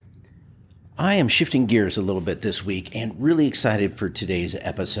I am shifting gears a little bit this week and really excited for today's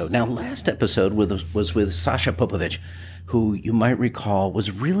episode. Now, last episode was with Sasha Popovich, who you might recall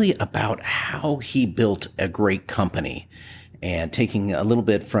was really about how he built a great company and taking a little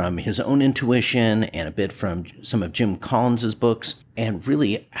bit from his own intuition and a bit from some of Jim Collins's books, and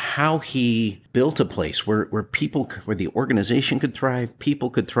really how he built a place where the organization could thrive, people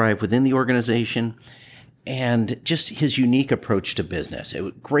could thrive within the organization, and just his unique approach to business. It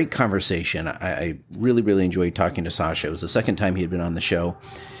was a great conversation. I really, really enjoyed talking to Sasha. It was the second time he had been on the show.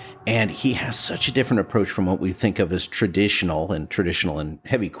 And he has such a different approach from what we think of as traditional and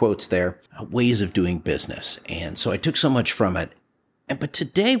heavy quotes there, ways of doing business. And so I took so much from it. But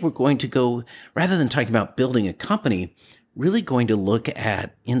today we're going to go, rather than talking about building a company, really going to look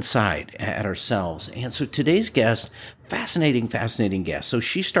at inside, at ourselves. And so today's guest, fascinating guest. So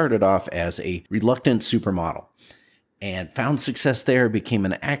she started off as a reluctant supermodel and found success there, became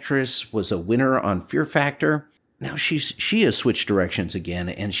an actress, was a winner on Fear Factor. Now she has switched directions again,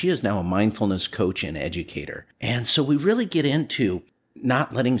 and she is now a mindfulness coach and educator. And so we really get into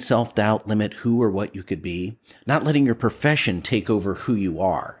not letting self-doubt limit who or what you could be, not letting your profession take over who you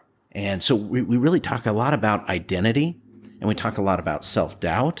are. And so we really talk a lot about identity, and we talk a lot about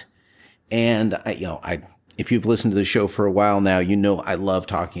self-doubt. And if you've listened to the show for a while now, you know I love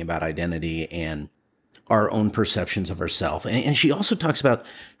talking about identity and our own perceptions of ourselves. And she also talks about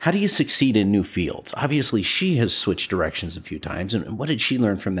how do you succeed in new fields? Obviously, she has switched directions a few times. And what did she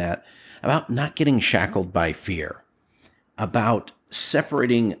learn from that? About not getting shackled by fear, about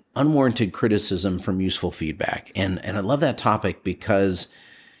separating unwarranted criticism from useful feedback. And I love that topic because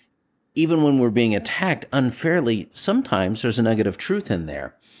even when we're being attacked unfairly, sometimes there's a nugget of truth in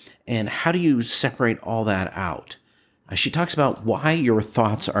there. And how do you separate all that out? She talks about why your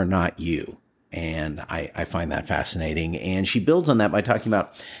thoughts are not you. And I find that fascinating. And she builds on that by talking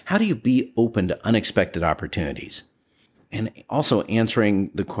about how do you be open to unexpected opportunities? And also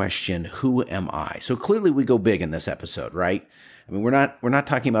answering the question, who am I? So clearly we go big in this episode, right? I mean, we're not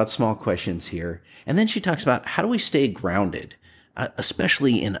talking about small questions here. And then she talks about how do we stay grounded,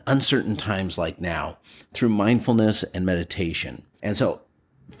 especially in uncertain times like now, through mindfulness and meditation. And so,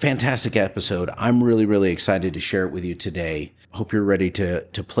 fantastic episode. I'm really, really excited to share it with you today. Hope you're ready to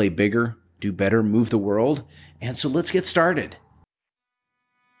play bigger, do better, move the world. And so let's get started.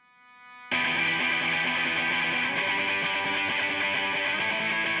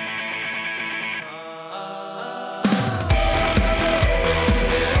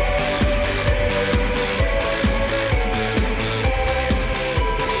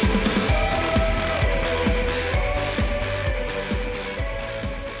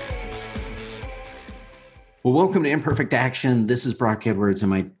 Well, welcome to Imperfect Action. This is Brock Edwards, and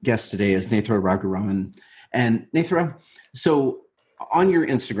my guest today is Nethra Raghuraman. And Nethra, so on your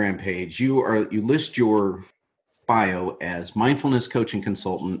Instagram page, you list your bio as mindfulness coach and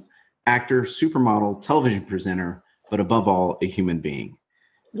consultant, actor, supermodel, television presenter, but above all, a human being.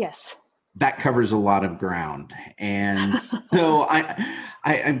 Yes. That covers a lot of ground. And so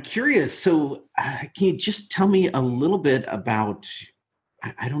I'm curious. So can you just tell me a little bit about,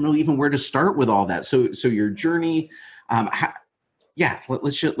 I don't know even where to start with all that. So your journey,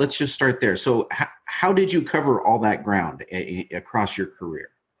 let's just start there. So how did you cover all that ground across your career?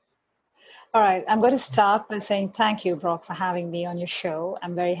 All right. I'm going to start by saying thank you, Brock, for having me on your show.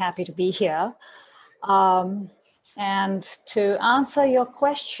 I'm very happy to be here. And to answer your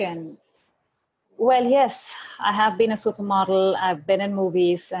question, well, yes, I have been a supermodel. I've been in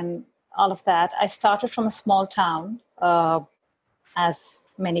movies and all of that. I started from a small town, as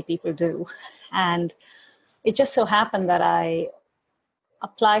many people do. And it just so happened that I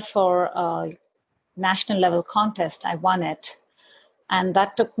applied for a national level contest. I won it. And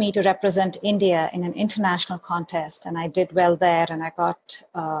that took me to represent India in an international contest. And I did well there. And I got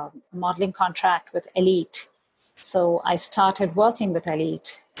a modeling contract with Elite. So I started working with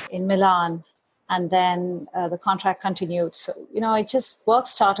Elite in Milan. And then the contract continued. So, work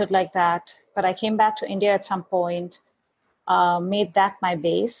started like that. But I came back to India at some point, made that my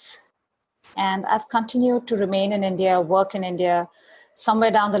base. And I've continued to remain in India, work in India.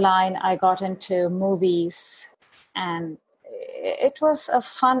 Somewhere down the line, I got into movies. And it was a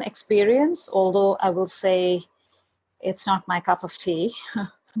fun experience, although I will say it's not my cup of tea.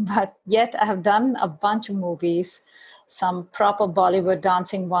 But yet I have done a bunch of movies, some proper Bollywood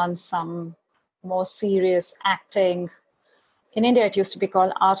dancing ones, some more serious acting. In India, it used to be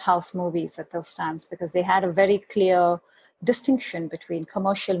called art house movies at those times because they had a very clear distinction between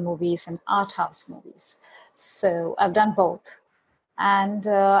commercial movies and art house movies. So I've done both. And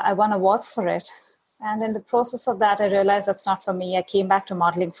I won awards for it. And in the process of that, I realized that's not for me. I came back to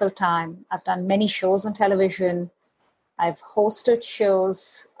modeling full time. I've done many shows on television. I've hosted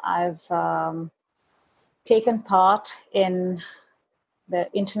shows. I've taken part in the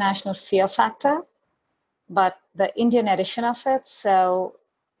International Fear Factor, but the Indian edition of it. So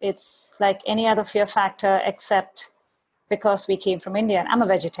it's like any other Fear Factor, except because we came from India and I'm a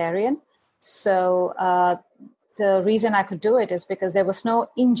vegetarian. So the reason I could do it is because there was no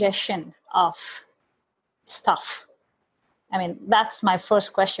ingestion of stuff. I mean, that's my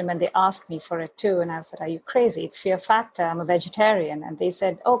first question when they asked me for it too. And I said, are you crazy? It's Fear Factor. I'm a vegetarian. And they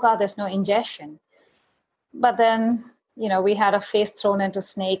said, oh God, there's no ingestion. But then, we had a face thrown into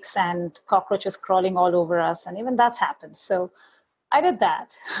snakes and cockroaches crawling all over us. And even that's happened. So I did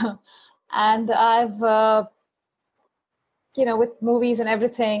that. And I've, with movies and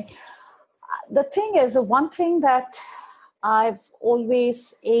everything, the thing is, the one thing that I've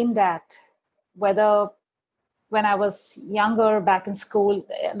always aimed at, whether when I was younger, back in school,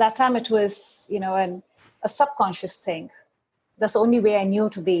 at that time it was, a subconscious thing. That's the only way I knew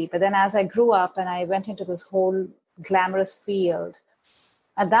to be. But then as I grew up and I went into this whole glamorous field,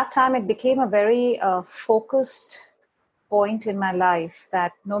 at that time it became a very focused point in my life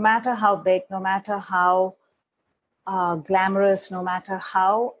that no matter how big, no matter how glamorous, no matter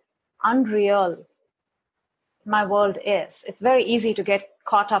how unreal my world is, it's very easy to get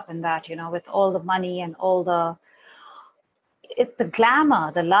caught up in that, with all the money and all the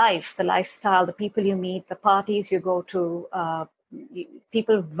glamour, the life, the lifestyle, the people you meet, the parties you go to,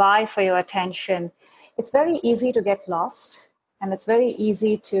 people vie for your attention. It's very easy to get lost, and it's very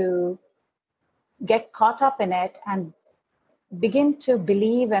easy to get caught up in it and begin to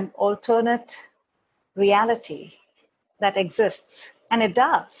believe an alternate reality that exists. And it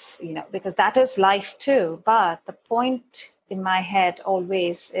does, because that is life too. But the point in my head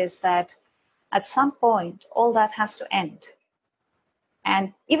always is that at some point, all that has to end.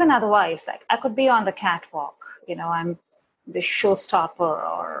 And even otherwise, like I could be on the catwalk, I'm the showstopper,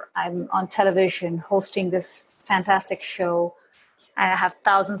 or I'm on television hosting this fantastic show, and I have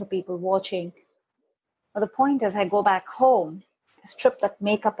thousands of people watching. But the point is, I go back home, strip that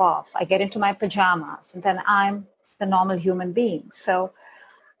makeup off, I get into my pajamas, and then I'm the normal human being. So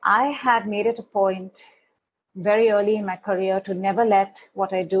I had made it a point very early in my career to never let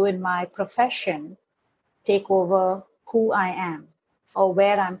what I do in my profession take over who I am or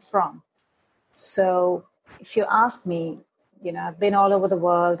where I'm from. So if you ask me, I've been all over the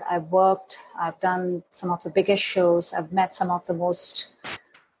world. I've worked, I've done some of the biggest shows. I've met some of the most,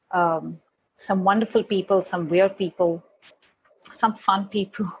 some wonderful people, some weird people, some fun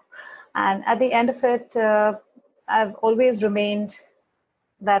people. And at the end of it, I've always remained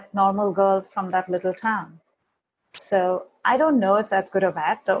that normal girl from that little town. So I don't know if that's good or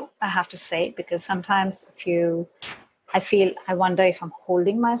bad, though, I have to say, because sometimes I wonder if I'm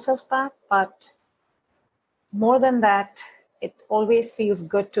holding myself back. But more than that, it always feels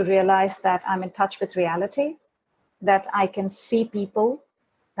good to realize that I'm in touch with reality, that I can see people,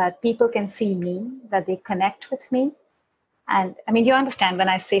 that people can see me, that they connect with me. And I mean, you understand when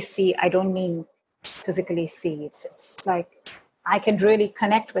I say see, I don't mean physically see. It's like I can really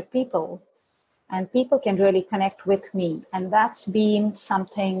connect with people, and people can really connect with me. And that's been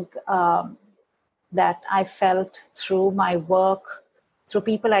something that I felt through my work, through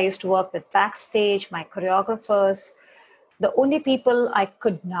people I used to work with backstage, my choreographers. The only people I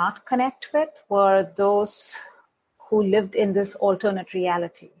could not connect with were those who lived in this alternate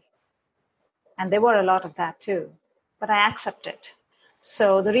reality. And there were a lot of that too, but I accept it.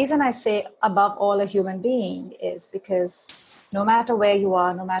 So the reason I say above all a human being is because no matter where you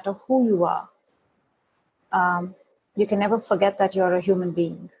are, no matter who you are, you can never forget that you're a human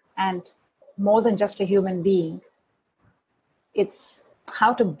being. And more than just a human being, it's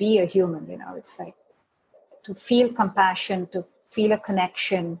how to be a human, it's like to feel compassion, to feel a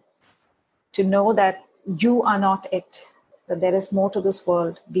connection, to know that you are not it, that there is more to this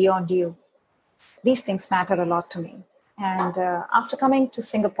world beyond you. These things matter a lot to me. And after coming to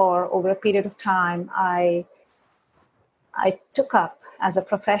Singapore over a period of time, I took up as a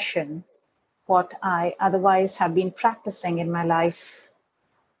profession what I otherwise have been practicing in my life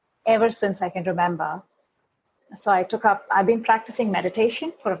ever since I can remember. So I've been practicing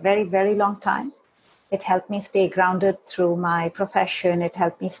meditation for a very, very long time. It helped me stay grounded through my profession. It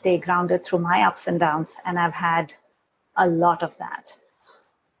helped me stay grounded through my ups and downs. And I've had a lot of that.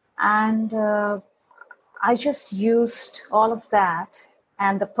 And I just used all of that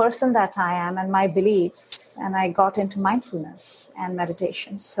and the person that I am and my beliefs, and I got into mindfulness and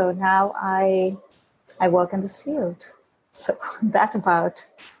meditation. So now I work in this field. So that about.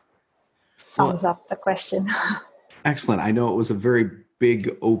 sums up the question. Excellent. I know it was a very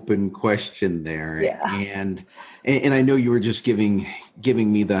big open question there, Yeah. and I know you were just giving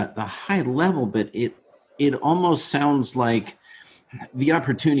me the high level, but it almost sounds like the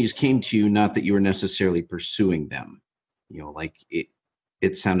opportunities came to you, not that you were necessarily pursuing them. Like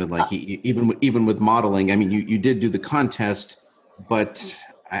it sounded like even with modeling. I mean, you did do the contest, but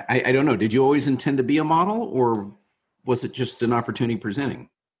I don't know. Did you always intend to be a model, or was it just an opportunity presenting?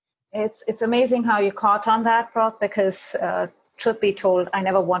 It's amazing how you caught on that, Brock, because truth be told, I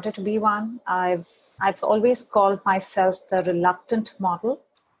never wanted to be one. I've always called myself the reluctant model,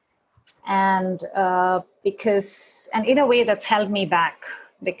 and in a way that's held me back,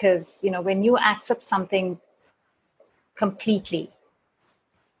 because when you accept something completely,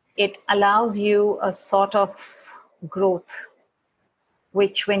 it allows you a sort of growth,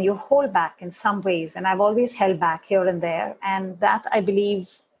 which when you hold back in some ways, and I've always held back here and there, and that I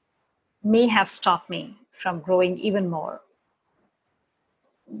believe may have stopped me from growing even more.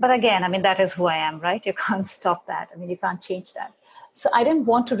 But again, I mean, that is who I am, right? You can't stop that. I mean, you can't change that. So I didn't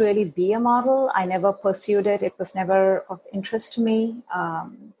want to really be a model. I never pursued it. It was never of interest to me.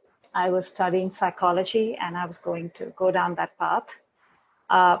 I was studying psychology and I was going to go down that path.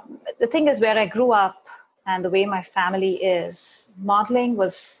 The thing is, where I grew up and the way my family is, modeling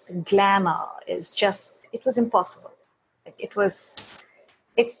was glamour. It was impossible. It was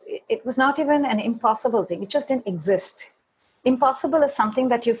not even an impossible thing. It just didn't exist. Impossible is something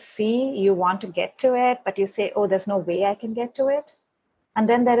that you see, you want to get to it, but you say, oh, there's no way I can get to it. And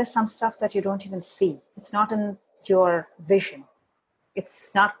then there is some stuff that you don't even see. It's not in your vision.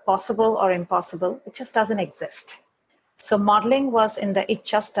 It's not possible or impossible. It just doesn't exist. So modeling was in the it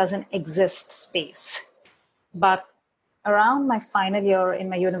just doesn't exist space. But around my final year in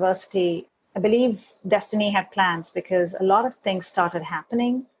my university, I believe destiny had plans, because a lot of things started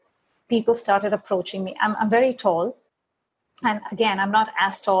happening. People started approaching me. I'm very tall. And again, I'm not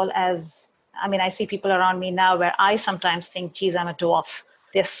as tall as, I see people around me now where I sometimes think, geez, I'm a dwarf.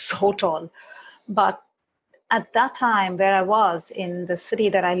 They're so tall. But at that time where I was in the city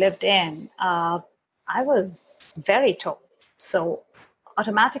that I lived in, I was very tall. So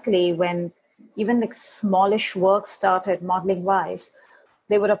automatically, when even like smallish work started modeling wise,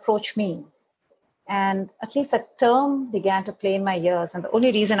 they would approach me. And at least that term began to play in my ears. And the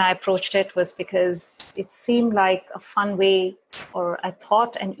only reason I approached it was because it seemed like a fun way, or I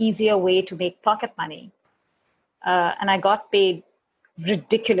thought an easier way to make pocket money. And I got paid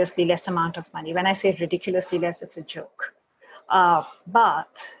ridiculously less amount of money. When I say ridiculously less, it's a joke.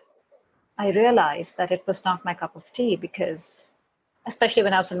 But I realized that it was not my cup of tea, because, especially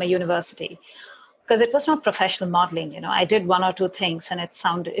when I was in my university, because it was not professional modeling. I did one or two things and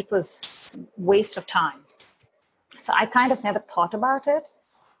it was waste of time. So I kind of never thought about it,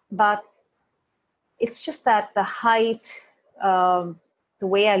 but it's just that the height, the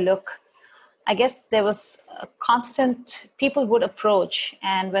way I look, I guess there was a constant, people would approach.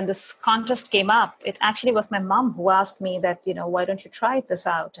 And when this contest came up, it actually was my mom who asked me that, why don't you try this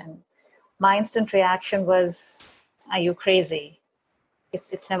out? And my instant reaction was, are you crazy?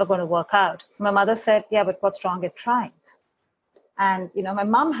 It's never going to work out. My mother said, yeah, but what's wrong with trying? And, my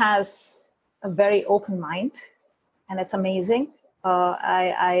mom has a very open mind, and it's amazing.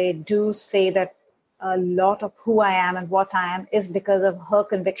 I do say that a lot of who I am and what I am is because of her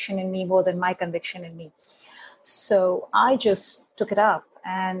conviction in me more than my conviction in me. So I just took it up.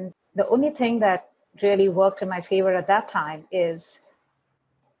 And the only thing that really worked in my favor at that time is,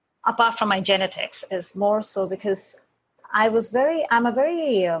 apart from my genetics, is more so because I'm very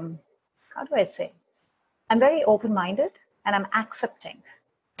open-minded and I'm accepting.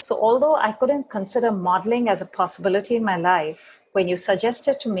 So although I couldn't consider modeling as a possibility in my life, when you suggest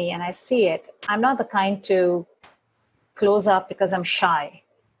it to me and I see it, I'm not the kind to close up because I'm shy.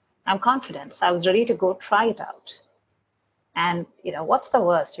 I'm confident. So I was ready to go try it out. And, what's the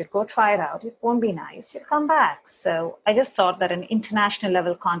worst? You'd go try it out. It won't be nice. You'd come back. So I just thought that an international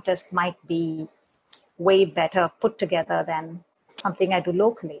level contest might be way better put together than something I do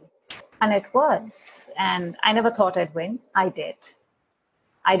locally. And it was. And I never thought I'd win. I did.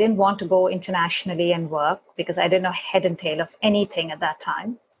 I didn't want to go internationally and work because I didn't know head and tail of anything at that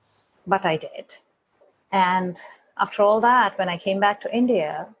time. But I did. And after all that, when I came back to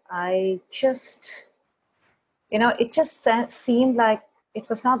India, I just, it just seemed like it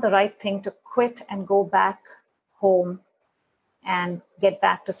was not the right thing to quit and go back home and get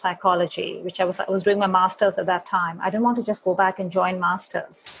back to psychology, which I was doing my master's at that time. I didn't want to just go back and join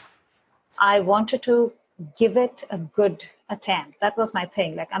masters. I wanted to give it a good attempt. That was my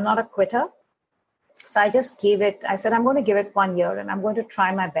thing. Like, I'm not a quitter. So I just gave it, I said, I'm going to give it 1 year and I'm going to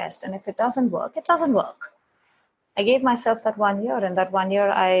try my best. And if it doesn't work, it doesn't work. I gave myself that 1 year, and that 1 year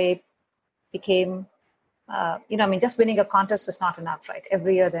I became, just winning a contest is not enough, right?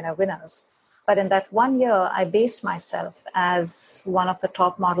 Every year there are winners. But in that 1 year, I based myself as one of the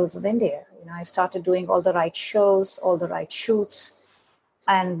top models of India. I started doing all the right shows, all the right shoots.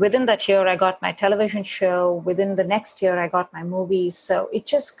 And within that year, I got my television show. Within the next year, I got my movies. So it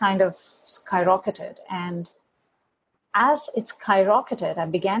just kind of skyrocketed. And as it skyrocketed, I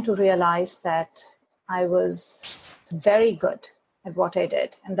began to realize that I was very good at what I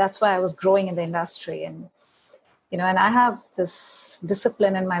did. And that's why I was growing in the industry. And I have this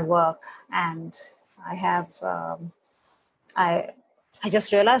discipline in my work, and I have, I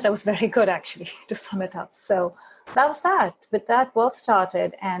just realized I was very good, actually, to sum it up. So that was that. With that, work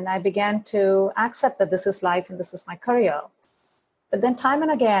started, and I began to accept that this is life and this is my career. But then time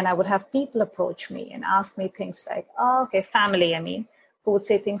and again, I would have people approach me and ask me things like, oh, okay, family, who would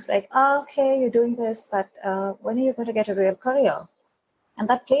say things like, oh, okay, you're doing this, but when are you going to get a real career? And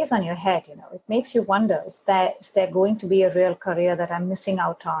that plays on your head, it makes you wonder, is there going to be a real career that I'm missing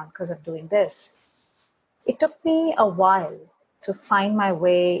out on because of doing this? It took me a while to find my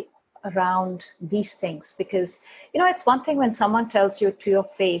way around these things because, it's one thing when someone tells you to your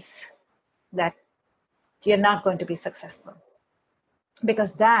face that you're not going to be successful,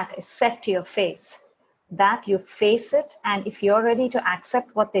 because that is said to your face, that you face it. And if you're ready to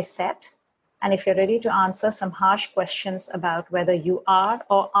accept what they said, and if you're ready to answer some harsh questions about whether you are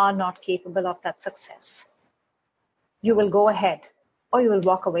or are not capable of that success, you will go ahead or you will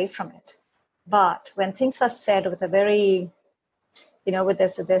walk away from it. But when things are said with a very, with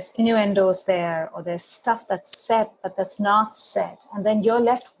there's innuendos there, or there's stuff that's said but that's not said, and then you're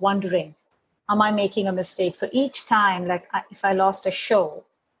left wondering, am I making a mistake? So each time, if I lost a show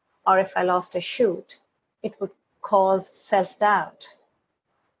or if I lost a shoot, it would cause self-doubt.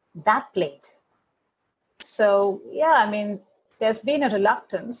 That played. So, there's been a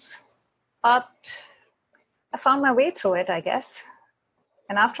reluctance, but I found my way through it, I guess.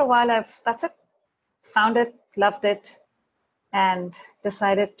 And after a while, that's it. Found it, loved it, and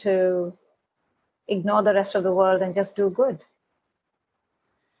decided to ignore the rest of the world and just do good.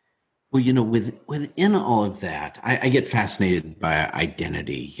 Well, within all of that, I get fascinated by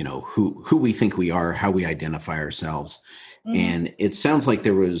identity, who we think we are, how we identify ourselves. Mm-hmm. And it sounds like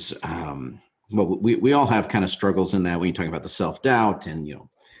there was, we all have kind of struggles in that when you talk about the self-doubt and,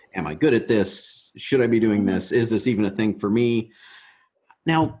 am I good at this? Should I be doing this? Is this even a thing for me?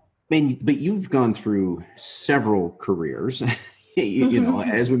 Now, but you've gone through several careers.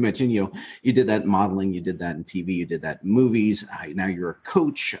 As we mentioned, you did that in modeling, you did that in TV, you did that in movies. Now you're a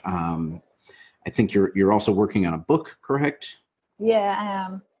coach. I think you're also working on a book, correct? Yeah, I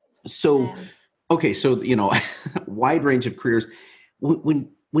am. So, okay, so wide range of careers. When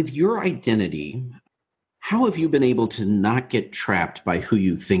with your identity, how have you been able to not get trapped by who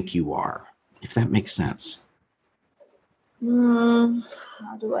you think you are? If that makes sense.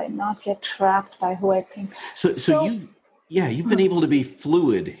 How do I not get trapped by who I think? So you've been able to be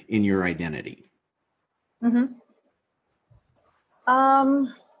fluid in your identity. Mm-hmm. I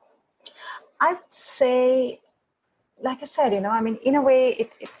would say, like I said, in a way,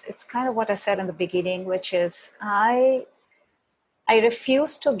 it's kind of what I said in the beginning, which is I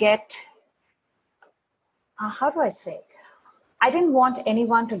refuse to get, how do I say? I didn't want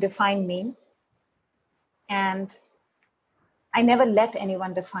anyone to define me, and I never let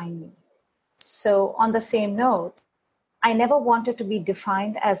anyone define me. So on the same note, I never wanted to be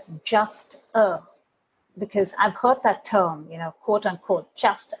defined as just because I've heard that term, quote unquote,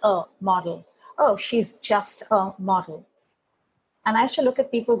 just a model. Oh, she's just a model. And I used to look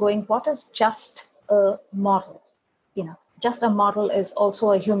at people going, what is just a model? Just a model is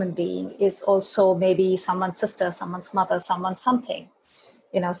also a human being, is also maybe someone's sister, someone's mother, someone's something.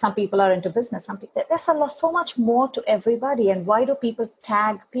 Some people are into business. Some people, there's so much more to everybody. And why do people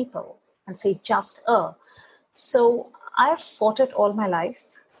tag people and say just a? So I've fought it all my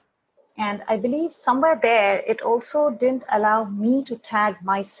life. And I believe somewhere there, it also didn't allow me to tag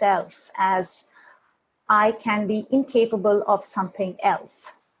myself as I can be incapable of something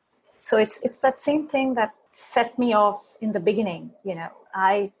else. So it's that same thing that set me off in the beginning.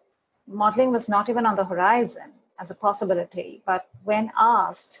 Modeling was not even on the horizon as a possibility. But when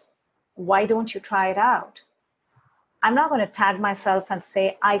asked, why don't you try it out? I'm not going to tag myself and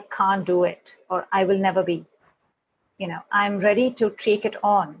say, I can't do it or I will never be. I'm ready to take it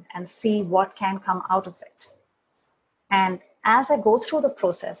on and see what can come out of it. And as I go through the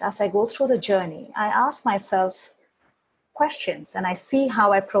process, as I go through the journey, I ask myself questions and I see how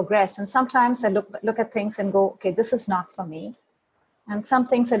I progress. And sometimes I look at things and go, okay, this is not for me. And some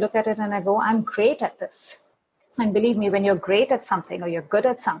things I look at it and I go, I'm great at this. And believe me, when you're great at something or you're good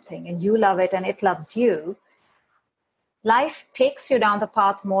at something and you love it and it loves you, life takes you down the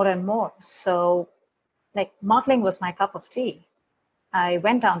path more and more. So like modeling was my cup of tea. I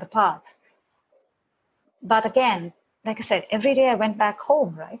went down the path. But again, like I said, every day I went back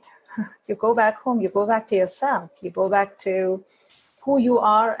home, right? You go back home, you go back to yourself, you go back to who you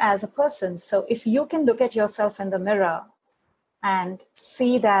are as a person. So if you can look at yourself in the mirror and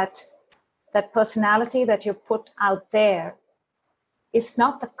see that personality that you put out there is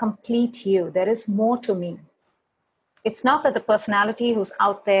not the complete you, there is more to me. It's not that the personality who's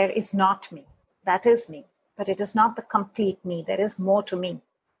out there is not me. That is me. But it is not the complete me. There is more to me.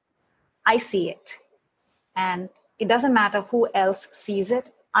 I see it. And it doesn't matter who else sees it.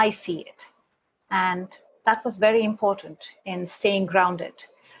 I see it. And that was very important in staying grounded.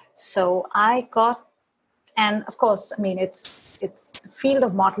 So I got, and of course, I mean, it's the field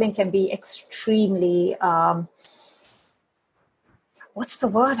of modeling can be extremely, what's the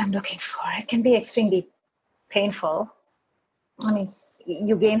word I'm looking for? It can be extremely painful. I mean,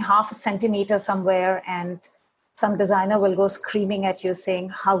 you gain half a centimeter somewhere and some designer will go screaming at you saying,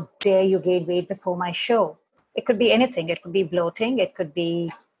 how dare you gain weight before my show? It could be anything. It could be bloating. It could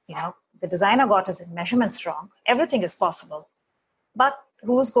be, the designer got his measurements wrong. Everything is possible. But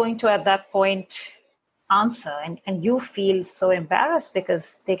who's going to, at that point, answer? And you feel so embarrassed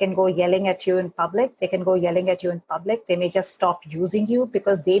because they can go yelling at you in public. They can go yelling at you in public. They may just stop using you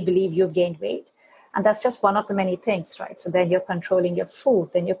because they believe you've gained weight. And that's just one of the many things, right? So then you're controlling your food.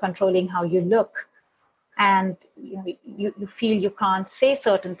 Then you're controlling how you look. And you feel you can't say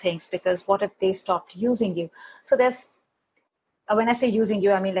certain things because what if they stopped using you? So there's, when I say using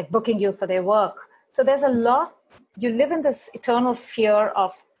you, I mean like booking you for their work. So there's a lot, you live in this eternal fear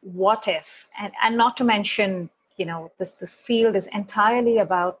of what if, and not to mention, this field is entirely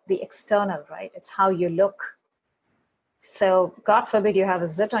about the external, right? It's how you look. So God forbid you have a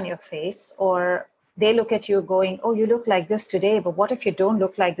zit on your face, or they look at you going, oh, you look like this today, but what if you don't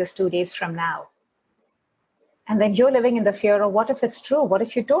look like this 2 days from now? And then you're living in the fear of what if it's true? What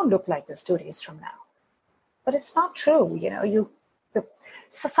if you don't look like this 2 days from now? But it's not true.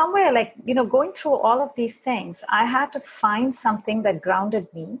 So somewhere like, going through all of these things, I had to find something that grounded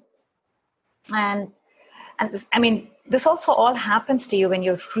me. And this, I mean, this also all happens to you when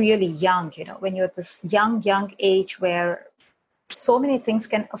you're really young, when you're at this young age where so many things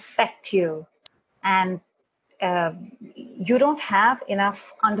can affect you. And you don't have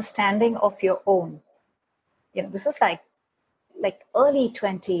enough understanding of your own. This is like early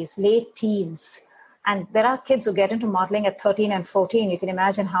 20s, late teens. And there are kids who get into modeling at 13 and 14. You can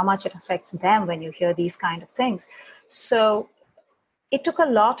imagine how much it affects them when you hear these kind of things. So it took a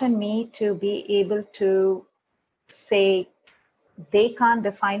lot in me to be able to say, they can't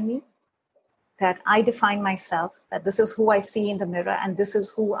define me, that I define myself, that this is who I see in the mirror and this is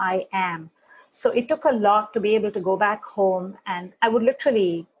who I am. So it took a lot to be able to go back home, and I would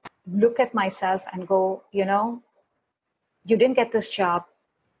literally look at myself and go, you didn't get this job,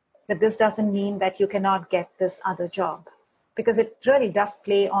 but this doesn't mean that you cannot get this other job, because it really does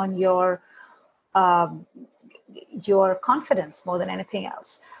play on your confidence more than anything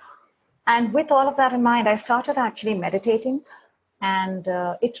else. And with all of that in mind, I started actually meditating, and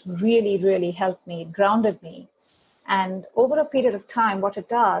it really, really helped me, it grounded me. And over a period of time, what it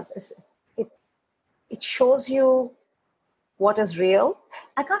does is it shows you what is real.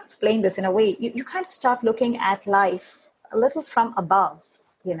 I can't explain this in a way. You kind of start looking at life a little from above.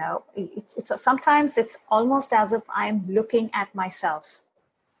 Sometimes it's almost as if I'm looking at myself.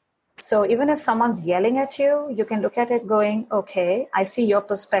 So even if someone's yelling at you, you can look at it going, okay, I see your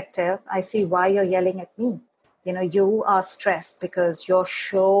perspective. I see why you're yelling at me. You are stressed because your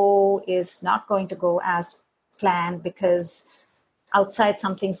show is not going to go as planned because outside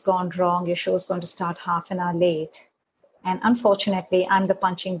something's gone wrong. Your show's going to start half an hour late. And unfortunately, I'm the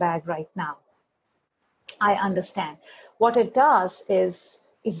punching bag right now. I understand. What it does is,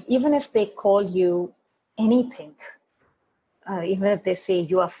 even if they call you anything, even if they say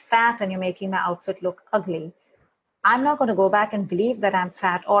you are fat and you're making my outfit look ugly, I'm not going to go back and believe that I'm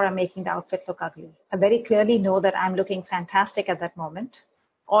fat or I'm making the outfit look ugly. I very clearly know that I'm looking fantastic at that moment,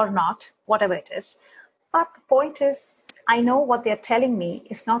 or not, whatever it is. But the point is, I know what they're telling me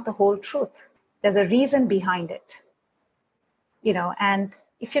is not the whole truth. There's a reason behind it. And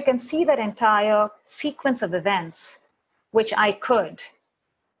if you can see that entire sequence of events, which I could,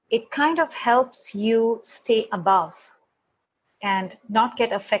 it kind of helps you stay above and not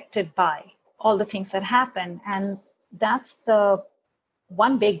get affected by all the things that happen. And that's the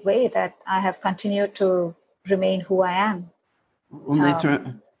one big way that I have continued to remain who I am. Well,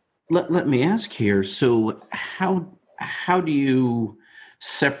 Nethra, let me ask here. So how do you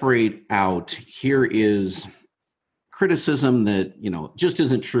separate out here is criticism that, just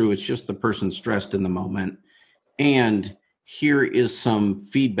isn't true. It's just the person stressed in the moment. And here is some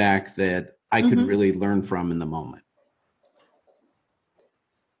feedback that I could really learn from in the moment.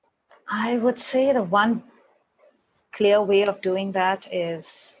 I would say the one clear way of doing that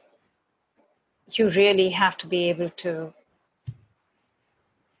is you really have to be able to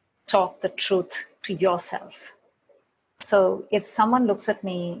talk the truth to yourself. So if someone looks at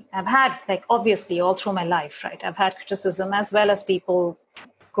me, I've had, obviously all through my life, right? I've had criticism as well as people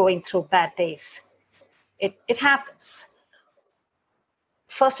going through bad days. It happens.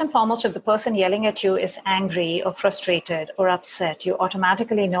 First and foremost, if the person yelling at you is angry or frustrated or upset, you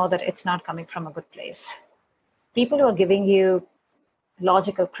automatically know that it's not coming from a good place. People who are giving you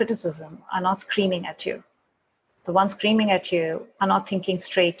logical criticism are not screaming at you. The ones screaming at you are not thinking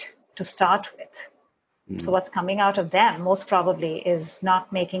straight to start with. So what's coming out of them most probably is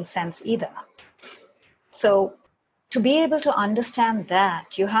not making sense either. So to be able to understand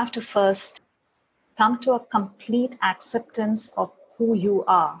that, you have to first come to a complete acceptance of who you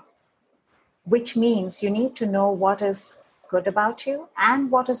are, which means you need to know what is good about you and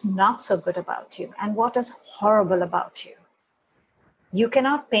what is not so good about you and what is horrible about you. You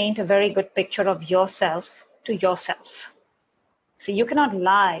cannot paint a very good picture of yourself to yourself. So you cannot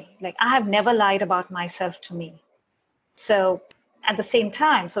lie. I have never lied about myself to me. So at the same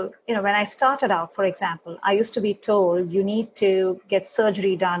time, when I started out, for example, I used to be told you need to get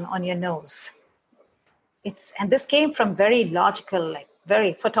surgery done on your nose. And this came from very logical,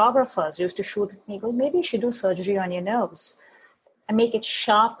 very photographers used to shoot at me, go, maybe you should do surgery on your nose and make it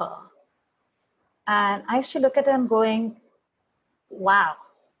sharper. And I used to look at them going, wow,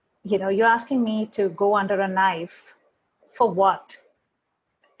 you're asking me to go under a knife for what?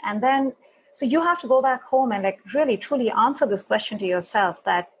 And then, so you have to go back home and really truly answer this question to yourself,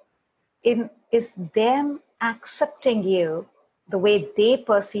 that is them accepting you the way they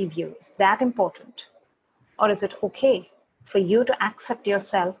perceive you, is that important? Or is it okay for you to accept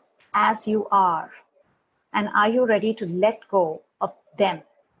yourself as you are? And are you ready to let go of them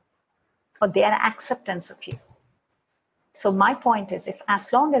or their acceptance of you? So my point is,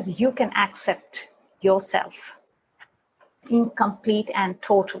 as long as you can accept yourself in complete and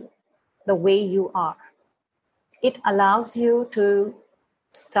total, the way you are, it allows you to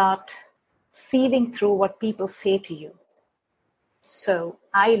start sieving through what people say to you. So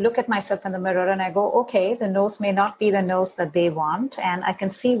I look at myself in the mirror and I go, okay, the nose may not be the nose that they want, and I can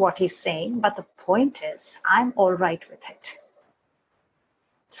see what he's saying, but the point is, I'm all right with it.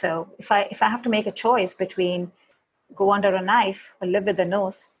 So if I have to make a choice between go under a knife or live with the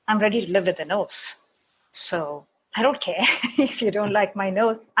nose, I'm ready to live with the nose. So I don't care if you don't like my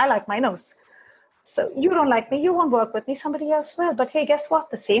nose. I like my nose. So you don't like me, you won't work with me, somebody else will. But hey, guess what?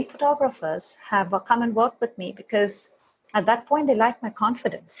 The same photographers have come and worked with me because at that point they like my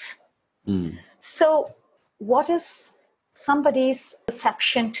confidence. So what is somebody's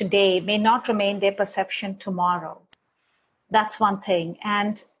perception today may not remain their perception tomorrow. That's one thing.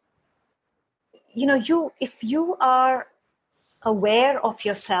 And if you are aware of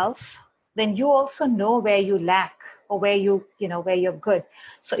yourself, then you also know where you lack or where you're good.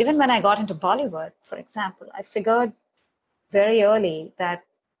 So even when I got into Bollywood, for example, I figured very early that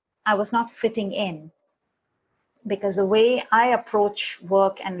I was not fitting in, because the way I approach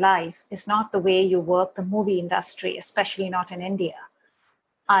work and life is not the way you work the movie industry, especially not in India.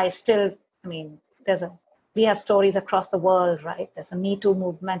 We have stories across the world, right? There's a Me Too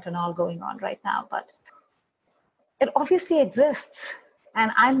movement and all going on right now, but it obviously exists.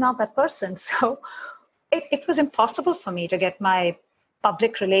 And I'm not that person. So it was impossible for me to get my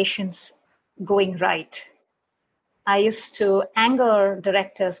public relations going right. I used to anger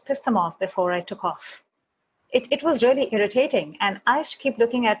directors, piss them off before I took off. It was really irritating. And I used to keep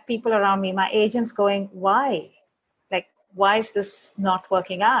looking at people around me, my agents, going, why? Why is this not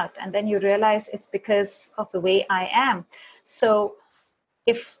working out? And then you realize it's because of the way I am. So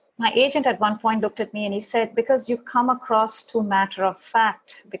if my agent at one point looked at me and he said, because you come across too matter of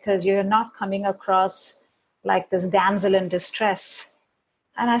fact, because you're not coming across like this damsel in distress.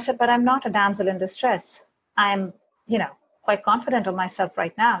 And I said, but I'm not a damsel in distress. I'm, quite confident of myself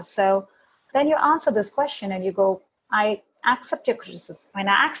right now. So then you answer this question and you go, I accept your criticism.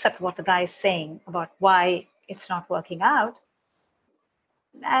 I accept what the guy is saying about why it's not working out.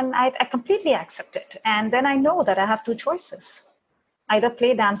 And I completely accept it. And then I know that I have two choices. Either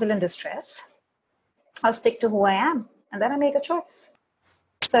play damsel in distress I'll stick to who I am, and then I make a choice.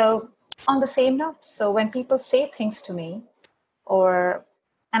 So on the same note, so when people say things to me,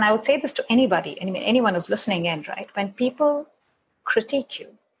 and I would say this to anybody, anyone who's listening in, right? When people critique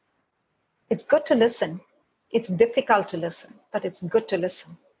you, it's good to listen. It's difficult to listen, but it's good to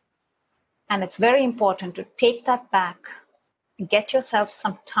listen. And it's very important to take that back, get yourself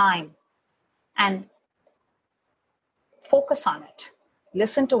some time and focus on it.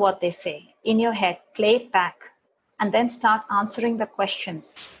 Listen to what they say in your head, play it back, and then start answering the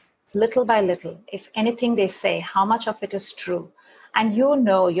questions little by little. If anything they say, how much of it is true? And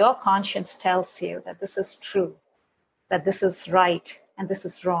your conscience tells you that this is true, that this is right, and this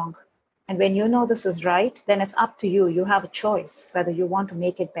is wrong. And when you know this is right, then it's up to you. You have a choice whether you want to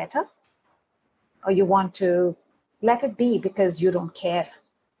make it better or you want to let it be because you don't care.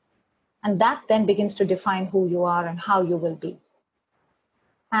 And that then begins to define who you are and how you will be.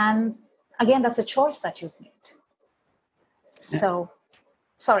 And again, that's a choice that you've made. So,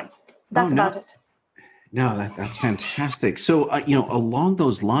 sorry, that's about it. No, that's fantastic. So, along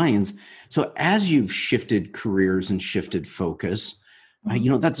those lines, so as you've shifted careers and shifted focus,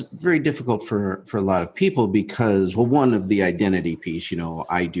 that's very difficult for a lot of people because, well, one of the identity piece,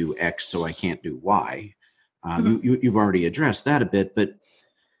 I do X, so I can't do Y. You've already addressed that a bit, but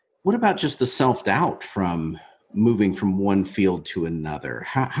what about just the self-doubt from moving from one field to another?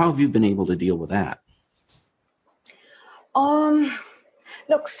 How have you been able to deal with that?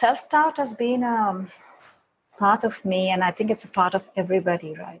 Look, self-doubt has been a part of me, and I think it's a part of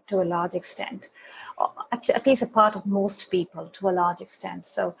everybody, right, to a large extent. At least a part of most people to a large extent.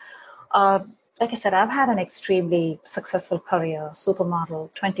 So, like I said, I've had an extremely successful career,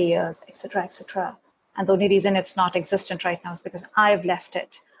 supermodel, 20 years, etc., etc. And the only reason it's not existent right now is because I've left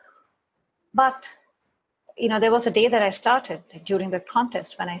it. But, there was a day that I started, during the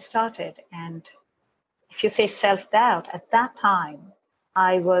contest when I started. And if you say self-doubt, at that time,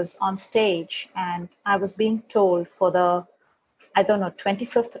 I was on stage and I was being told for the,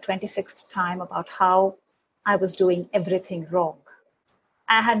 25th or 26th time about how I was doing everything wrong.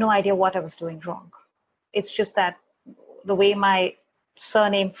 I had no idea what I was doing wrong. It's just that the way my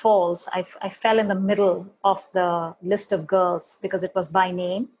surname falls, I fell in the middle of the list of girls because it was by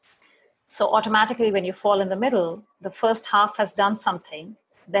name. So automatically when you fall in the middle, the first half has done something,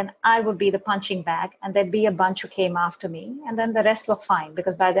 then I would be the punching bag and there'd be a bunch who came after me and then the rest were fine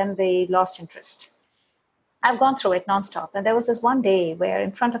because by then they lost interest. I've gone through it nonstop. And there was this one day where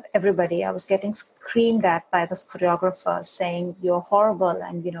in front of everybody, I was getting screamed at by this choreographer saying, you're horrible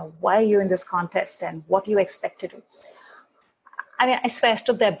and, why are you in this contest and what do you expect to do? I swear I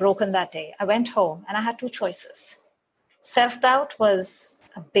stood there broken that day. I went home and I had two choices. Self-doubt was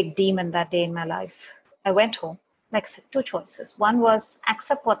a big demon that day in my life. I went home, like I said, two choices. One was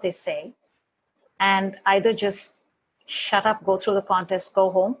accept what they say and either just shut up, go through the contest,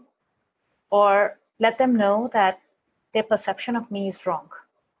 go home, or let them know that their perception of me is wrong.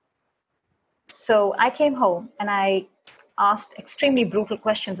 So I came home and I asked extremely brutal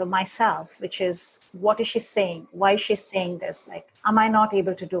questions of myself, which is, what is she saying? Why is she saying this? Like, am I not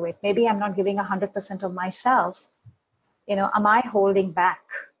able to do it? Maybe I'm not giving 100% of myself. Am I holding back?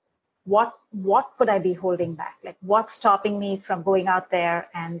 What could I be holding back? Like, what's stopping me from going out there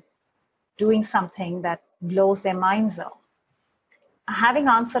and doing something that blows their minds off? Having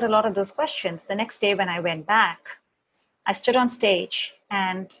answered a lot of those questions, the next day when I went back, I stood on stage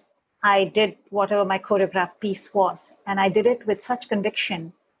and I did whatever my choreographed piece was. And I did it with such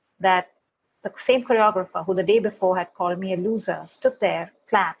conviction that the same choreographer who the day before had called me a loser stood there,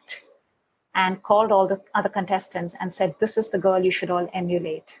 clapped, and called all the other contestants and said, this is the girl you should all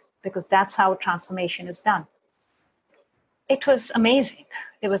emulate because that's how transformation is done. It was amazing.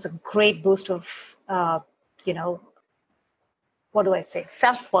 It was a great boost of,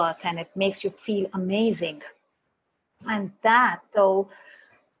 self-worth, and it makes you feel amazing. And that, though,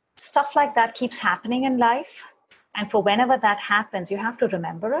 stuff like that keeps happening in life. And for whenever that happens, you have to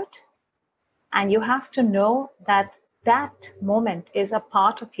remember it. And you have to know that that moment is a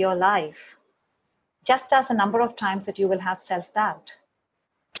part of your life, just as a number of times that you will have self-doubt.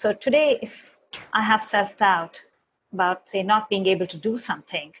 So today, if I have self-doubt about, say, not being able to do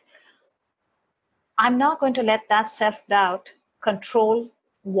something, I'm not going to let that self-doubt control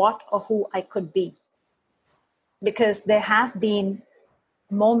what or who I could be. Because there have been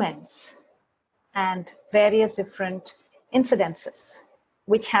moments and various different incidences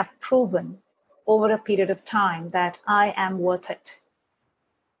which have proven over a period of time that I am worth it.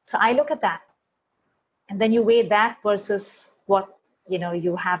 So I look at that. And then you weigh that versus what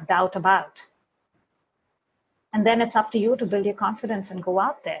you have doubt about. And then it's up to you to build your confidence and go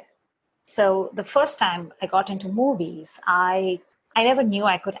out there. So the first time I got into movies, I never knew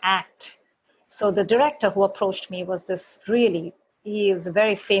I could act. So the director who approached me was he was a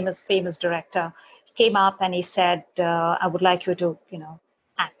very famous director. He came up and he said, I would like you to,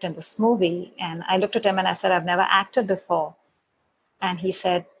 act in this movie. And I looked at him and I said, I've never acted before. And he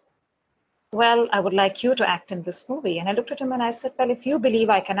said, well, I would like you to act in this movie. And I looked at him and I said, well, if you believe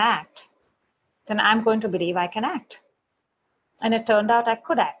I can act, then I'm going to believe I can act. And it turned out I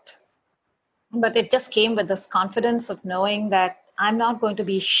could act. But it just came with this confidence of knowing that I'm not going to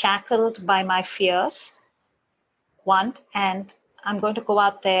be shackled by my fears, one, and I'm going to go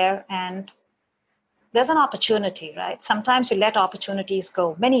out there and there's an opportunity, right? Sometimes you let opportunities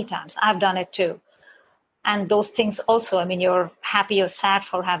go. Many times. I've done it too. And those things also, I mean, you're happy or sad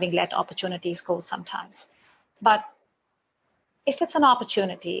for having let opportunities go sometimes. But if it's an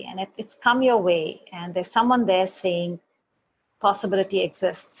opportunity and it's come your way and there's someone there saying possibility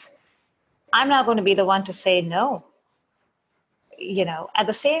exists, I'm not going to be the one to say no. At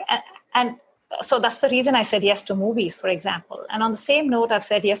the same, and so that's the reason I said yes to movies, for example. And on the same note, I've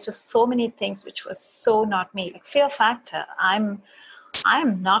said yes to so many things which was so not me. Like fear factor. I'm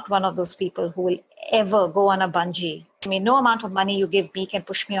not one of those people who will ever go on a bungee. I mean, no amount of money you give me can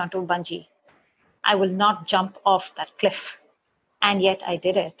push me onto a bungee. I will not jump off that cliff. And yet I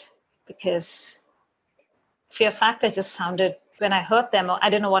did it because fear factor just sounded, when I heard them, I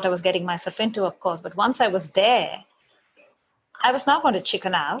didn't know what I was getting myself into, of course. But once I was there, I was not going to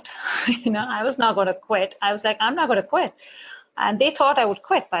chicken out. I was not going to quit. I was like, I'm not going to quit. And they thought I would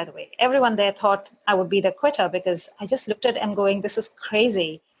quit, by the way. Everyone there thought I would be the quitter because I just looked at them going, this is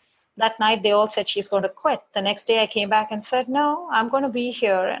crazy. That night, they all said she's going to quit. The next day, I came back and said, no, I'm going to be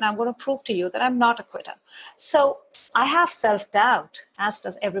here and I'm going to prove to you that I'm not a quitter. So I have self-doubt, as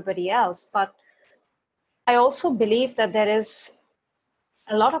does everybody else. But I also believe that there is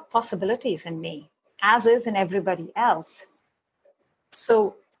a lot of possibilities in me, as is in everybody else.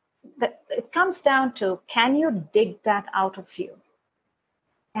 So it comes down to, can you dig that out of you?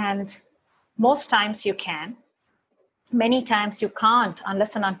 And most times you can. Many times you can't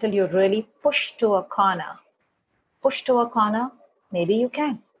unless and until you're really pushed to a corner. Pushed to a corner, maybe you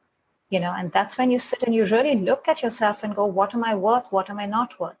can. And that's when you sit and you really look at yourself and go, what am I worth? What am I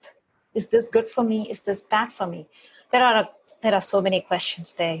not worth? Is this good for me? Is this bad for me? There are so many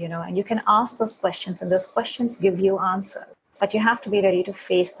questions there, and you can ask those questions and those questions give you answers. But you have to be ready to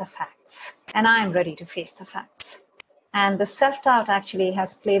face the facts. And I am ready to face the facts. And the self-doubt actually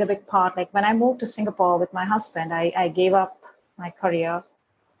has played a big part. Like when I moved to Singapore with my husband, I gave up my career.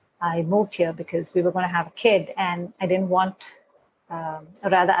 I moved here because we were going to have a kid and I didn't want,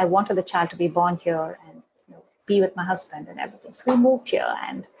 I wanted the child to be born here and be with my husband and everything. So we moved here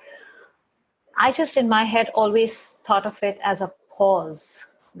and I just in my head always thought of it as a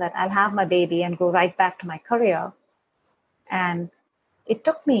pause that I'll have my baby and go right back to my career. And it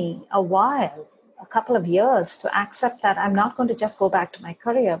took me a while, a couple of years to accept that I'm not going to just go back to my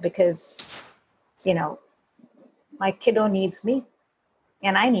career because, my kiddo needs me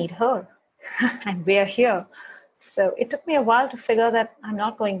and I need her and we're here. So it took me a while to figure that I'm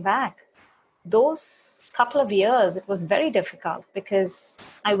not going back. Those couple of years, it was very difficult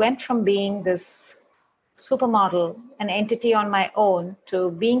because I went from being this supermodel, an entity on my own,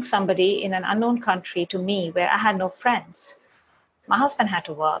 to being somebody in an unknown country to me where I had no friends. My husband had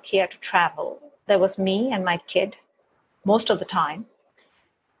to work, he had to travel. There was me and my kid most of the time.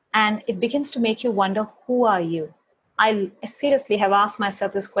 And it begins to make you wonder, who are you? I seriously have asked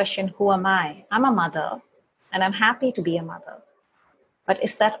myself this question, who am I? I'm a mother and I'm happy to be a mother. But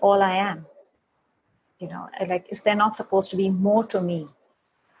is that all I am? Is there not supposed to be more to me?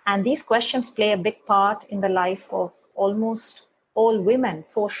 And these questions play a big part in the life of almost all women,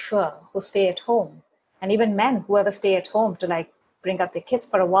 for sure, who stay at home. And even men who ever stay at home to bring up their kids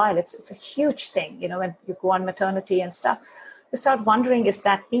for a while. It's a huge thing, when you go on maternity and stuff. You start wondering, is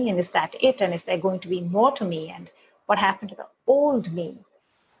that me and is that it? And is there going to be more to me? And what happened to the old me?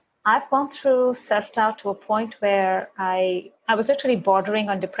 I've gone through self-doubt to a point where I was literally bordering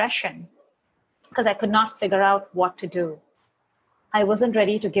on depression because I could not figure out what to do. I wasn't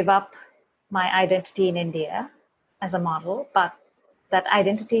ready to give up my identity in India as a model, but that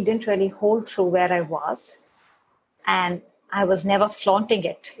identity didn't really hold true where I was. And I was never flaunting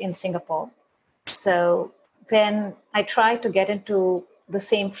it in Singapore. So then I tried to get into the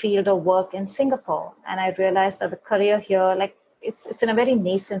same field of work in Singapore. And I realized that the career here, it's in a very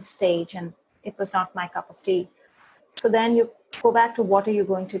nascent stage and it was not my cup of tea. So then you go back to, what are you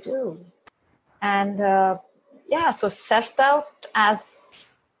going to do? And so self-doubt as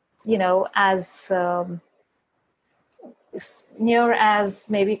as near as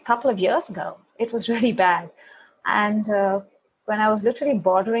maybe a couple of years ago. It was really bad. And when I was literally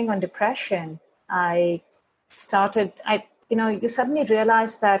bordering on depression, you suddenly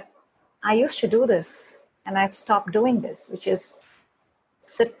realize that I used to do this and I've stopped doing this, which is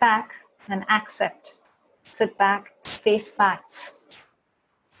sit back and accept, sit back, face facts.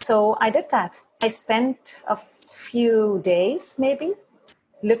 So I did that. I spent a few days, maybe,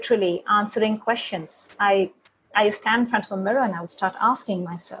 literally answering questions. I used to stand in front of a mirror and I would start asking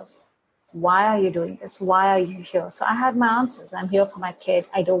myself, why are you doing this? Why are you here? So I had my answers. I'm here for my kid.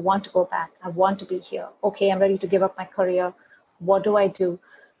 I don't want to go back. I want to be here. Okay, I'm ready to give up my career. What do I do?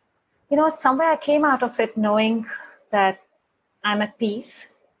 Somewhere I came out of it knowing that I'm at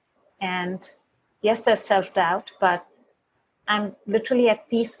peace. And yes, there's self-doubt, but I'm literally at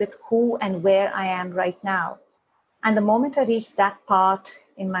peace with who and where I am right now. And the moment I reached that part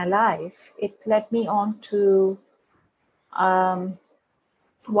in my life, it led me on to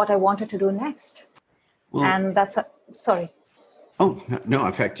what I wanted to do next. Well, and sorry. Oh, no,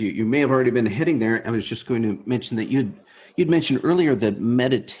 in fact, you may have already been heading there. I was just going to mention that you'd mentioned earlier that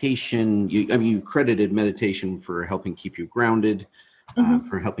meditation, you credited meditation for helping keep you grounded,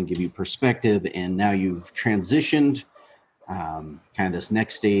 for helping give you perspective. And now you've transitioned kind of this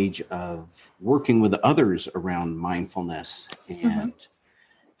next stage of working with others around mindfulness. And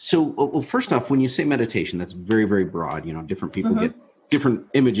so, well, first off, when you say meditation, that's very, very broad. Different people get different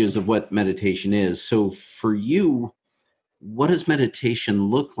images of what meditation is. So for you, what does meditation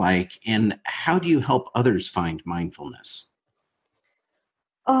look like, and how do you help others find mindfulness?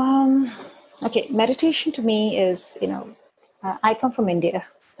 Okay, meditation to me is, I come from India,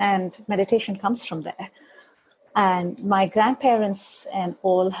 and meditation comes from there. And my grandparents and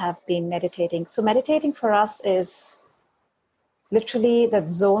all have been meditating. So meditating for us is literally that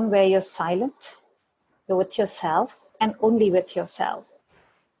zone where you're silent, you're with yourself and only with yourself.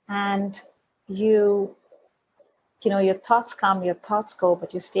 And your thoughts come, your thoughts go,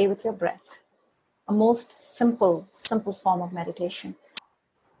 but you stay with your breath. A most simple form of meditation.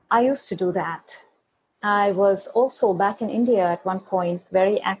 I used to do that. I was also back in India at one point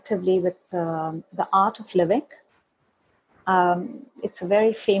very actively with the art of living. It's a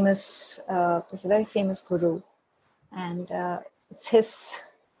very famous guru, and it's his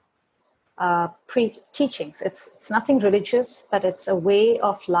teachings. It's nothing religious, but it's a way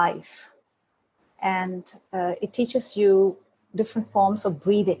of life, and it teaches you different forms of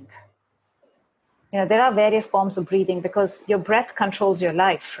breathing. There are various forms of breathing because your breath controls your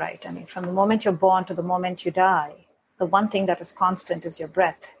life, right? I mean, from the moment you're born to the moment you die, the one thing that is constant is your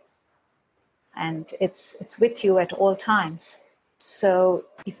breath. And it's with you at all times. So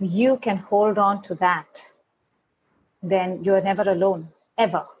if you can hold on to that, then you're never alone,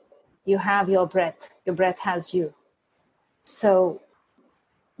 ever. You have your breath has you. So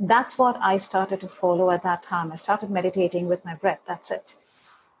that's what I started to follow at that time. I started meditating with my breath, that's it.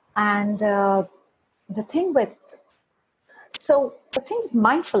 And the thing with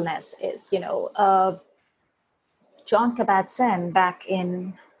mindfulness is, John Kabat-Zinn back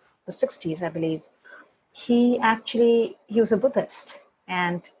in the 60s, I believe, he was a Buddhist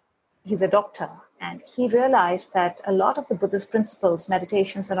and he's a doctor. And he realized that a lot of the Buddhist principles,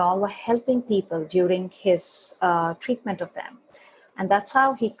 meditations and all, were helping people during his treatment of them. And that's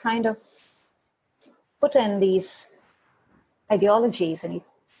how he kind of put in these ideologies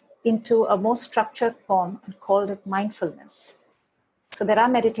into a more structured form and called it mindfulness. So there are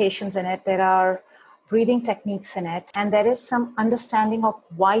meditations in it, there are breathing techniques in it, and there is some understanding of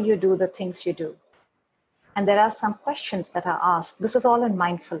why you do the things you do. And there are some questions that are asked. This is all in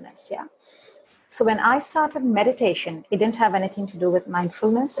mindfulness, yeah? So when I started meditation, it didn't have anything to do with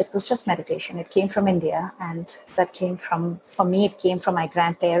mindfulness. It was just meditation. It came from India, and for me, it came from my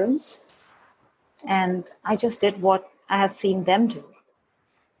grandparents. And I just did what I have seen them do.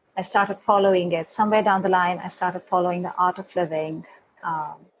 I started following it. Somewhere down the line, I started following the art of living.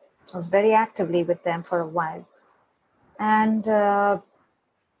 I was very actively with them for a while. And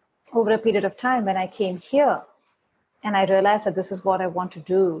over a period of time, when I came here and I realized that this is what I want to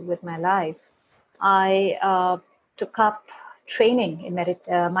do with my life, I took up training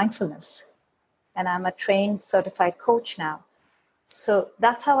in mindfulness. And I'm a trained certified coach now. So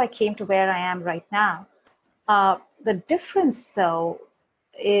that's how I came to where I am right now. The difference, though,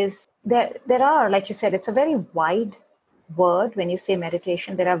 is there are, like you said, it's a very wide word when you say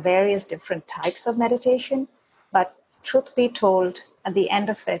meditation. There are various different types of meditation, but truth be told, at the end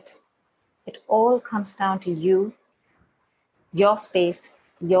of it, it all comes down to you, your space,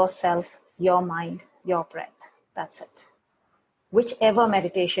 yourself, your mind, your breath. That's it. Whichever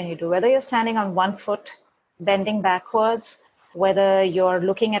meditation you do, whether you're standing on one foot, bending backwards, whether you're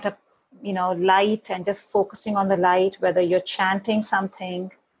looking at a light and just focusing on the light, whether you're chanting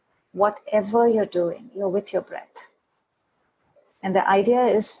something, whatever you're doing, you're with your breath. And the idea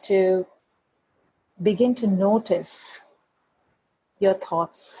is to begin to notice your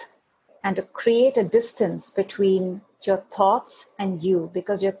thoughts and to create a distance between your thoughts and you,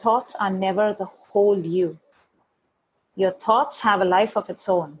 because your thoughts are never the whole you. Your thoughts have a life of its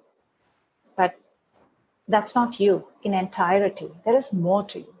own, but that's not you in entirety. There is more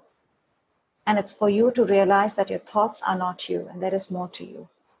to you. And it's for you to realize that your thoughts are not you and there is more to you.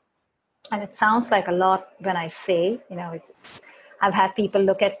 And it sounds like a lot when I say, I've had people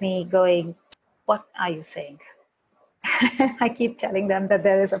look at me going, what are you saying? I keep telling them that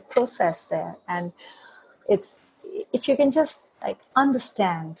there is a process there. And it's, if you can just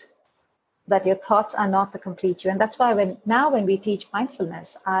understand that your thoughts are not the complete you. And that's why when we teach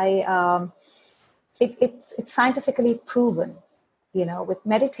mindfulness, it's scientifically proven. With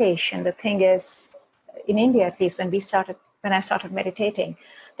meditation, the thing is, in India at least, when I started meditating,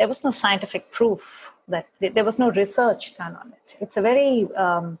 there was no scientific proof that there was no research done on it. It's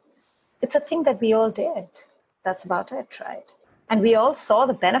it's a thing that we all did. That's about it, right? And we all saw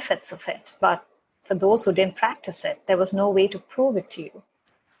the benefits of it, but for those who didn't practice it, there was no way to prove it to you.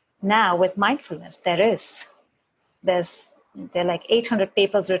 Now with mindfulness, there are like 800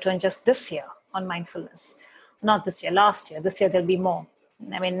 papers written just this year on mindfulness. Not this year, last year. This year there'll be more.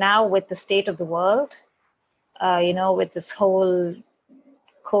 I mean, now with the state of the world, with this whole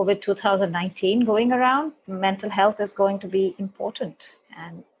COVID 2019 going around, mental health is going to be important.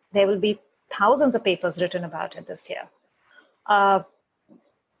 And there will be thousands of papers written about it this year.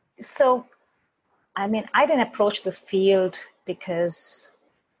 So, I didn't approach this field because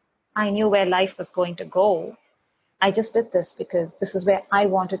I knew where life was going to go. I just did this because this is where I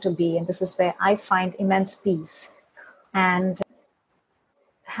wanted to be, and this is where I find immense peace. And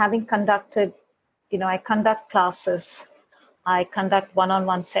having conducted, I conduct classes, I conduct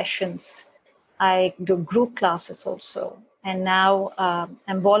one-on-one sessions, I do group classes also. And now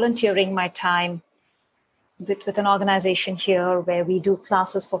I'm volunteering my time with an organization here where we do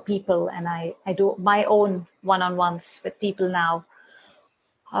classes for people, and I do my own one-on-ones with people now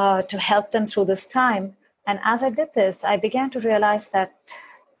to help them through this time. And as I did this, I began to realize that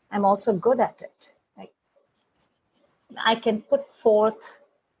I'm also good at it. I can put forth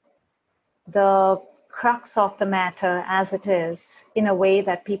the crux of the matter as it is in a way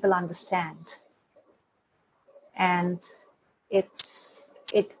that people understand. And it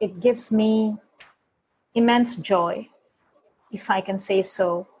gives me immense joy, if I can say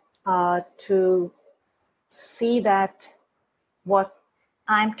so, to see that what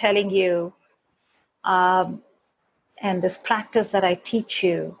I'm telling you and this practice that I teach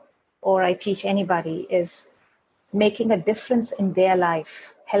you or I teach anybody is making a difference in their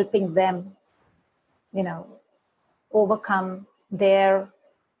life, helping them, overcome their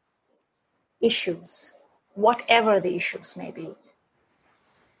issues, whatever the issues may be.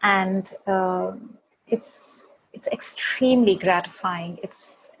 And it's extremely gratifying.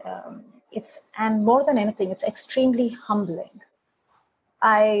 It's and more than anything, it's extremely humbling.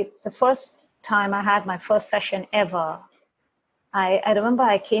 The first time I had my first session ever, I remember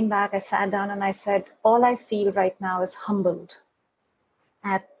I came back, I sat down and I said, all I feel right now is humbled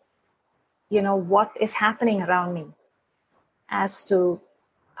at, what is happening around me, as to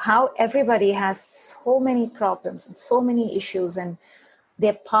how everybody has so many problems and so many issues, and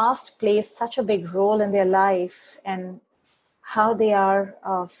their past plays such a big role in their life, and how they are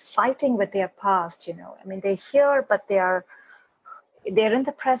fighting with their past, they're here, but they're in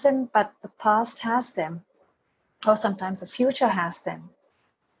the present, but the past has them. Or sometimes the future has them,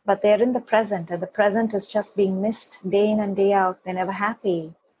 but they're in the present, and the present is just being missed day in and day out. They're never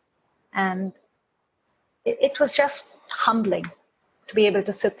happy. And it was just humbling to be able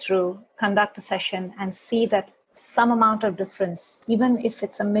to sit through, conduct a session, and see that some amount of difference, even if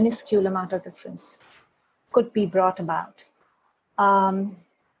it's a minuscule amount of difference, could be brought about.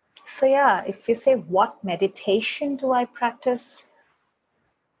 If you say, what meditation do I practice?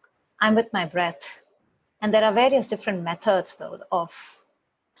 I'm with my breath. And there are various different methods, though, of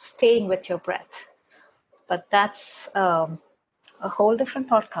staying with your breath. But that's a whole different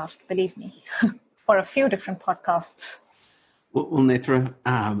podcast, believe me, or a few different podcasts. Well, Nethra,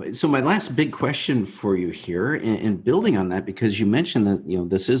 so my last big question for you here, and building on that, because you mentioned that,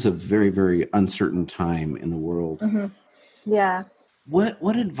 this is a very, very uncertain time in the world. Mm-hmm. Yeah.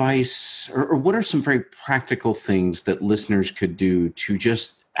 What advice, or what are some very practical things that listeners could do to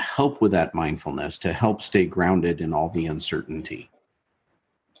just help with that mindfulness, to help stay grounded in all the uncertainty?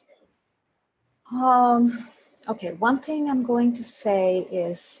 Okay, one thing I'm going to say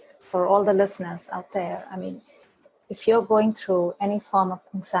is for all the listeners out there, I mean, if you're going through any form of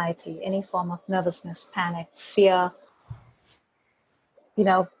anxiety, any form of nervousness, panic, fear,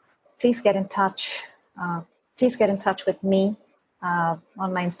 please get in touch. Please get in touch with me on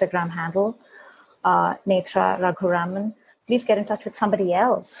my Instagram handle, Nethra Raghuraman. Please get in touch with somebody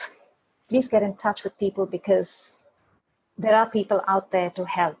else. Please get in touch with people because there are people out there to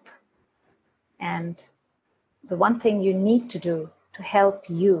help. And the one thing you need to do to help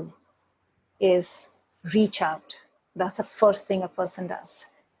you is reach out. That's the first thing a person does.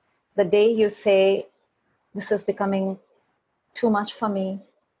 The day you say, this is becoming too much for me,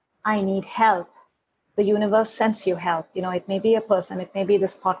 I need help, the universe sends you help. It may be a person, it may be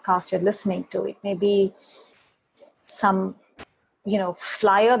this podcast you're listening to, it may be some,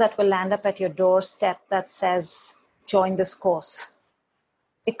 flyer that will land up at your doorstep that says, join this course.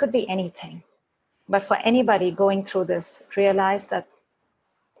 It could be anything. But for anybody going through this, realize that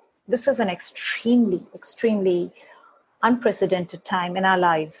this is an extremely, extremely unprecedented time in our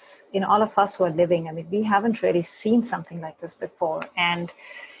lives, in all of us who are living. I mean, we haven't really seen something like this before. And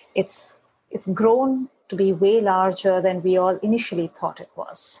it's grown to be way larger than we all initially thought it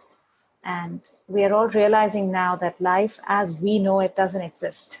was. And we are all realizing now that life as we know it doesn't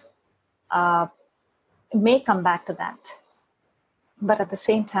exist. It may come back to that. But at the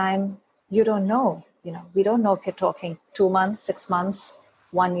same time, you don't know. We don't know if you're talking 2 months, 6 months,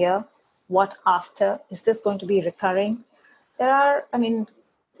 1 year. What after? Is this going to be recurring?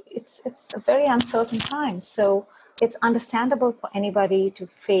 It's a very uncertain time. So it's understandable for anyone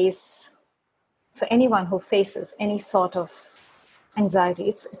who faces any sort of anxiety.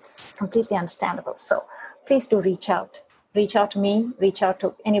 It's completely understandable. So please do reach out. Reach out to me, reach out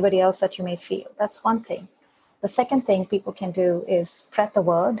to anybody else that you may feel. That's one thing. The second thing people can do is spread the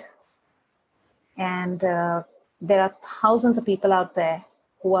word. And there are thousands of people out there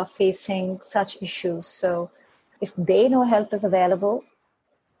who are facing such issues. So if they know help is available,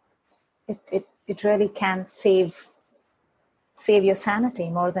 it really can save your sanity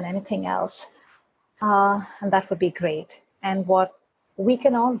more than anything else. And that would be great. And what we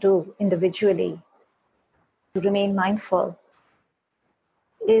can all do individually to remain mindful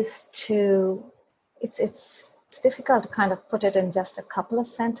is it's difficult to kind of put it in just a couple of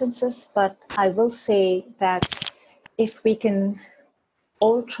sentences, but I will say that if we can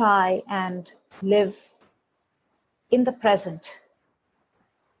all try and live in the present,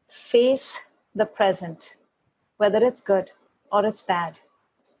 face the present, whether it's good or it's bad.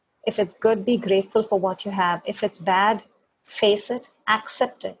 If it's good, be grateful for what you have. If it's bad, face it,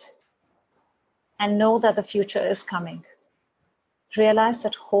 accept it, and know that the future is coming. Realize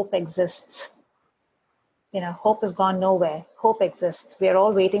that hope exists. Hope has gone nowhere. Hope exists. We are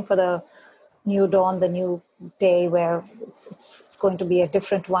all waiting for the new dawn, the new day where it's going to be a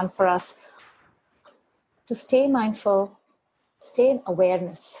different one for us. To stay mindful, stay in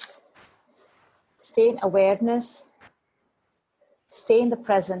awareness. Stay in awareness, stay in the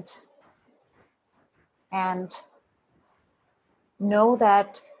present, and know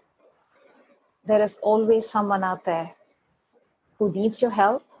that there is always someone out there who needs your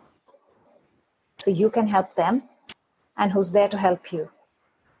help, so you can help them, and who's there to help you.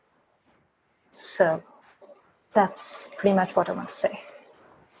 So that's pretty much what I want to say.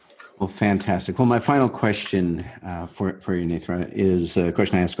 Well, fantastic. Well, my final question for you, Nethra, is a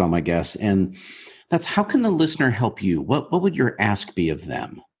question I ask all my guests, and that's, how can the listener help you? What would your ask be of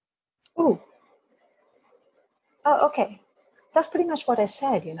them? Oh, okay. That's pretty much what I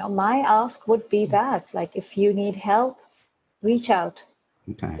said. My ask would be that, like, if you need help, reach out.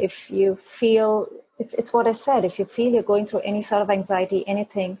 Okay. If you feel, it's what I said, if you feel you're going through any sort of anxiety,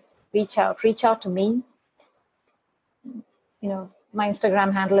 anything, reach out to me. My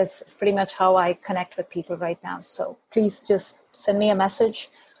Instagram handle is pretty much how I connect with people right now. So please just send me a message,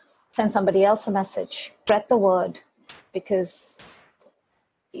 send somebody else a message, spread the word, because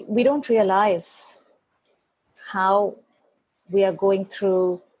we don't realize how we are going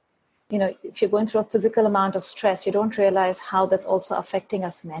through, if you're going through a physical amount of stress, you don't realize how that's also affecting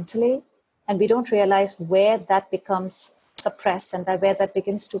us mentally. And we don't realize where that becomes suppressed and where that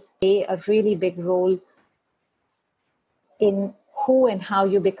begins to play a really big role in who and how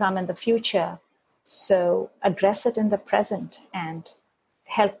you become in the future. So address it in the present and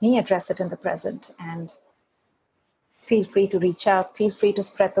help me address it in the present. And feel free to reach out, feel free to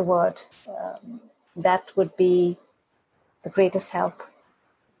spread the word. That would be the greatest help.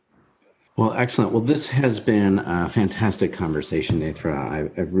 Well, excellent. Well, this has been a fantastic conversation,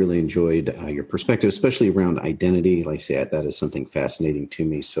 Nethra. I've really enjoyed your perspective, especially around identity. Like I say, that is something fascinating to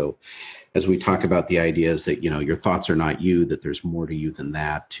me. So as we talk about the ideas that, your thoughts are not you, that there's more to you than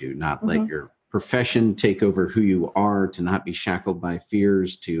that, to not let Mm-hmm. your profession take over who you are, to not be shackled by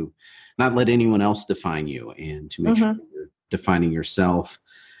fears, to not let anyone else define you, and to make sure Mm-hmm. that you're defining yourself.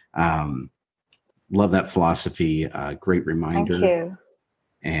 Um, Love that philosophy. Great Thank reminder, you.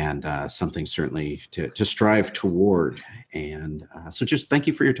 and something certainly to strive toward. And so just thank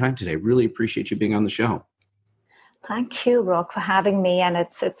you for your time today. Really appreciate you being on the show. Thank you, Rock, for having me. And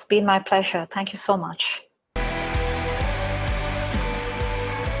it's been my pleasure. Thank you so much.